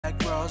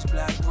rose,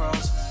 black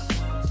rose.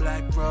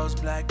 Black rose,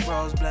 black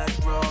rose,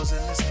 black rose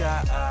in the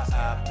sky.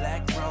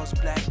 Black rose,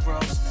 black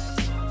rose.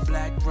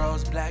 Black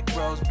rose, black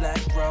rose, black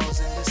rose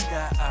in the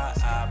sky.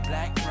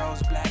 Black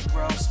rose, black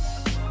rose.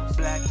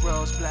 Black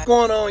rose, black. What's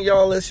going on,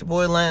 y'all? It's your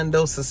boy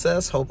Lando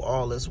Success. Hope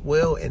all is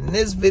well. In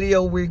this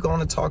video, we're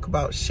going to talk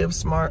about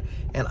Shiftsmart,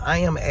 and I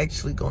am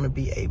actually going to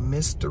be a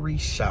mystery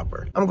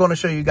shopper. I'm going to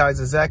show you guys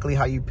exactly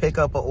how you pick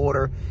up an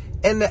order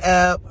in the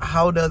app.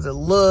 How does it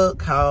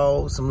look?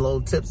 How some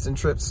little tips and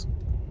tricks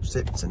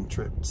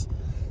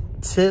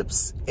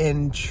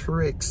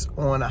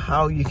on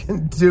how you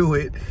can do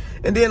it.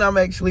 And then I'm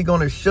actually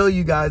going to show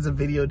you guys a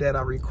video that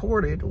I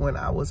recorded when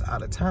I was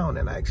out of town,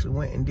 and I actually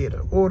went and did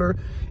an order.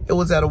 It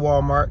was at a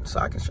Walmart,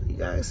 so I can show you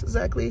guys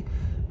exactly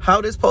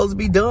how this supposed to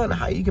be done,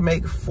 how you can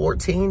make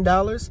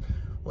 $14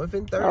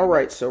 within 30. All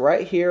right, so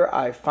right here,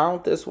 I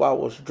found this while I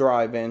was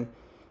driving.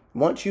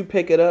 Once you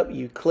pick it up,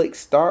 you click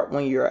start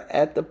when you're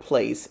at the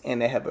place,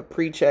 and they have a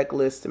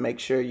pre-checklist to make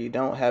sure you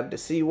don't have the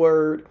C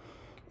word.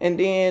 And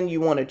then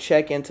you want to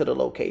check into the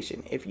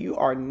location. If you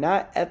are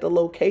not at the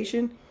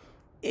location,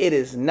 it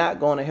is not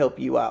going to help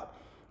you out.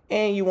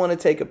 And you want to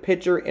take a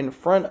picture in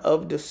front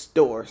of the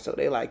store. So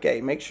they like,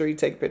 hey, make sure you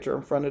take a picture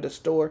in front of the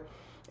store.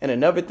 And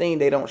another thing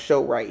they don't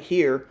show right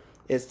here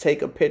is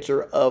take a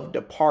picture of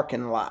the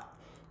parking lot,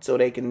 so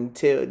they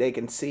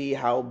can see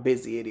how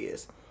busy it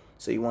is.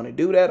 So you want to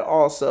do that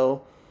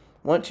also.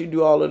 Once you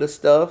do all of the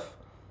stuff,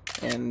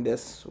 and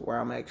this is where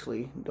I'm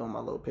actually doing my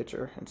little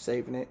picture and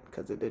saving it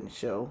because it didn't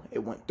show. It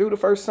went through the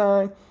first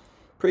time.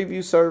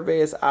 Preview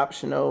survey is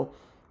optional.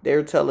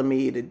 They're telling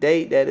me the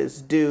date that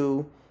is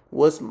due,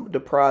 what's the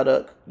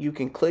product. You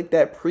can click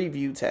that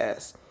preview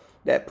task.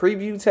 That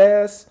preview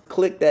task,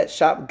 click that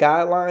shop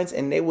guidelines,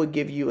 and they will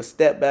give you a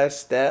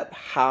step-by-step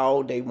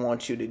how they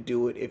want you to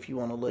do it if you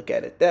want to look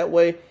at it that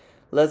way.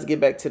 Let's get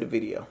back to the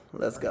video.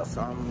 Let's go.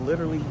 So I'm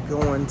literally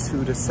going to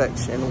the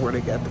section where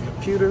they got the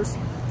computers.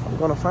 I'm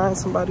gonna find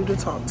somebody to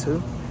talk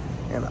to,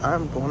 and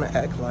I'm gonna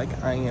act like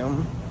I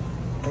am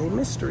a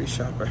mystery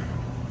shopper.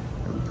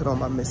 Let me put on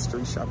my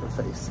mystery shopper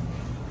face.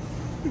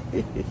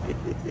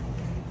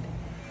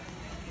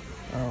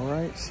 All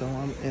right, so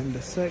I'm in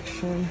the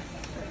section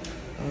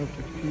of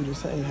the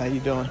computers. Hey, how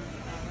you doing?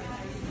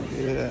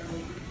 Yeah.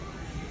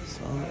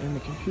 So I'm in the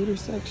computer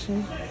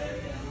section,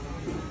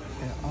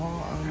 and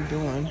all I'm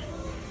doing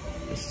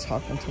is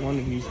talking to one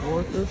of these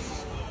workers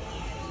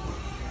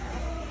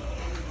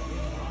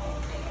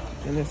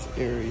in this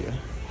area.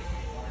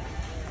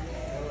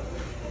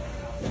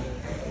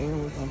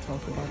 And we're gonna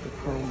talk about the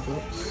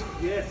Chromebooks.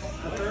 Yes,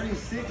 the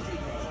 3060.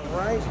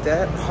 Right,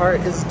 that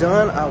part is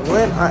done.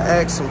 I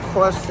asked some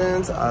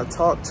questions, I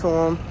talked to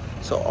them.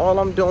 So all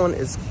I'm doing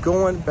is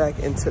going back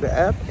into the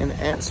app and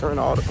answering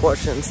all the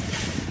questions.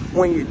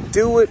 When you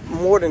do it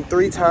more than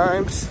 3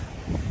 times,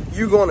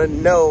 you're gonna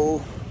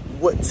know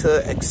what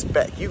to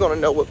expect. You're gonna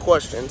know what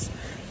questions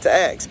to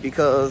ask,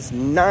 because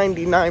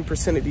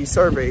 99% of these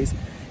surveys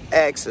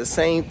ask the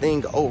same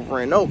thing over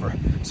and over.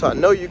 So I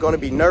know you're going to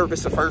be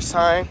nervous the first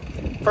time.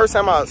 First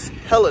time I was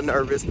hella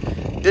nervous,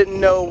 didn't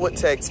know what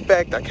to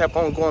expect. I kept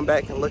on going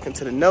back and looking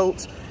to the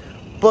notes,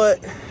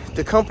 but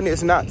the company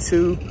is not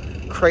too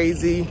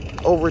crazy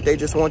over it. They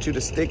just want you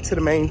to stick to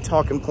the main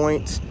talking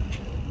points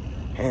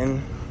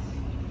and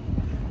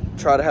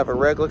try to have a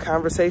regular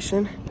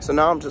conversation. So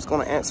now I'm just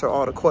going to answer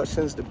all the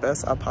questions the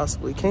best I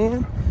possibly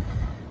can,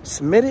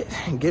 submit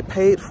it, and get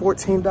paid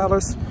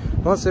 $14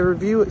 once they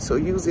review it. So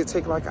usually it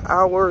takes like an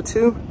hour or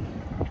 2.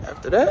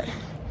 After that,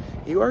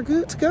 you are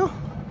good to go.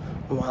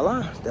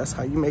 Voila, that's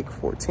how you make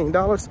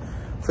 $14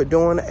 for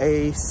doing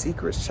a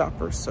secret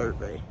shopper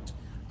survey.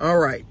 All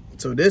right,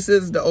 so this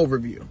is the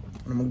overview.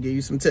 I'm gonna give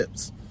you some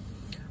tips.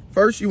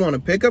 First, you want to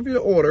pick up your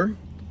order.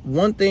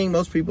 One thing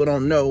most people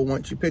don't know,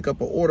 once you pick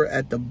up an order,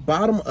 at the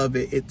bottom of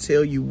it, it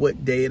tells you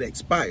what day it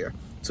expires.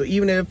 So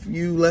even if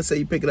you, let's say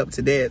you pick it up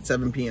today at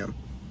 7 p.m.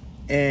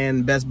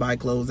 and Best Buy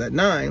closed at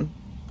 9,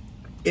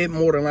 it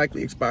more than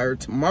likely expired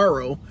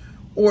tomorrow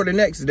or the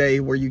next day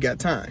where you got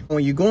time.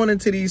 When you're going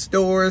into these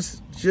stores,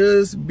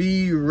 just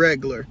be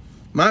regular.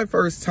 My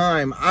first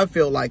time, I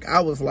felt like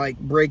I was like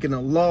breaking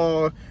the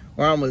law,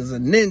 or I was a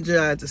ninja.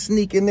 I had to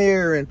sneak in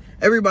there, and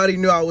everybody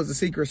knew I was a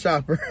secret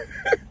shopper.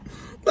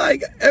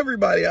 Like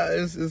everybody,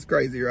 it's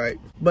crazy, right?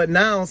 But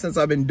now, since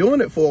I've been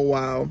doing it for a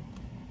while,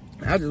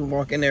 I just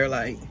walk in there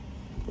like,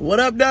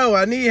 what up, though?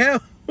 I need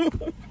help.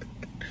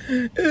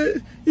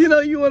 You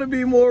know, you want to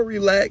be more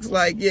relaxed.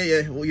 Like,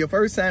 yeah, well, your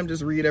first time,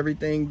 just read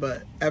everything.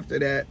 But after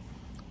that,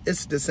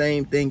 it's the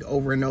same thing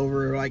over and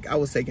over. Like, I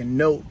was taking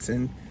notes,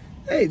 and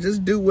hey,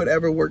 just do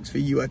whatever works for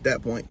you at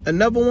that point.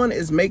 Another one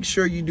is make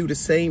sure you do the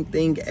same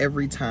thing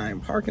every time.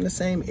 Park in the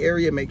same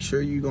area. Make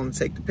sure you're going to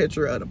take the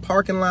picture of the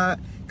parking lot,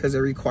 because they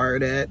require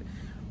that.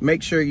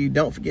 Make sure you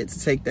don't forget to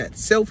take that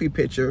selfie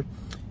picture.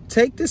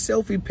 Take the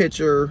selfie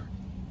picture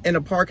and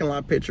a parking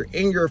lot picture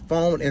in your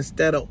phone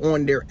instead of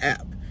on their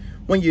app.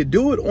 When you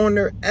do it on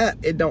their app,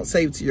 it don't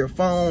save to your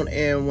phone,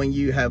 and when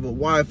you have a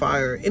Wi-Fi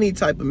or any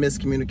type of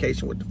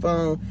miscommunication with the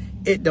phone,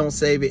 it don't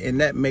save it, and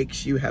that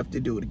makes you have to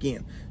do it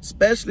again,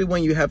 especially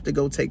when you have to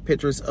go take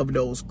pictures of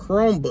those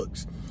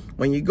Chromebooks.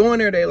 When you go in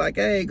there, they're like,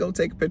 hey, go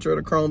take a picture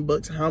of the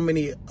Chromebooks. How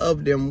many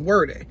of them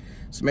were they?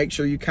 So make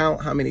sure you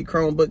count how many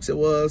Chromebooks it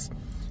was.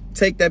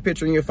 Take that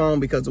picture on your phone,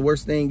 because the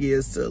worst thing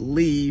is to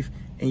leave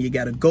and you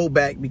got to go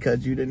back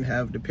because you didn't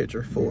have the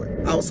picture for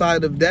it.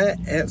 Outside of that,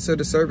 answer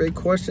the survey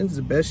questions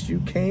the best you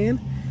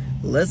can.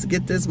 Let's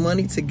get this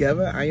money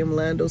together. I am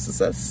Lando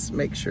Success.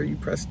 Make sure you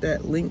press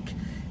that link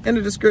in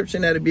the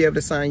description. That'll be able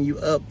to sign you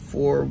up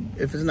for,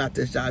 if it's not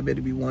this job,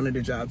 it'll be one of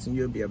the jobs, and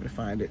you'll be able to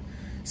find it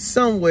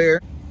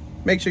somewhere.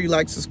 Make sure you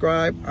like,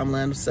 subscribe. I'm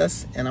Lando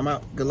Success, and I'm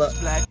out. Good luck.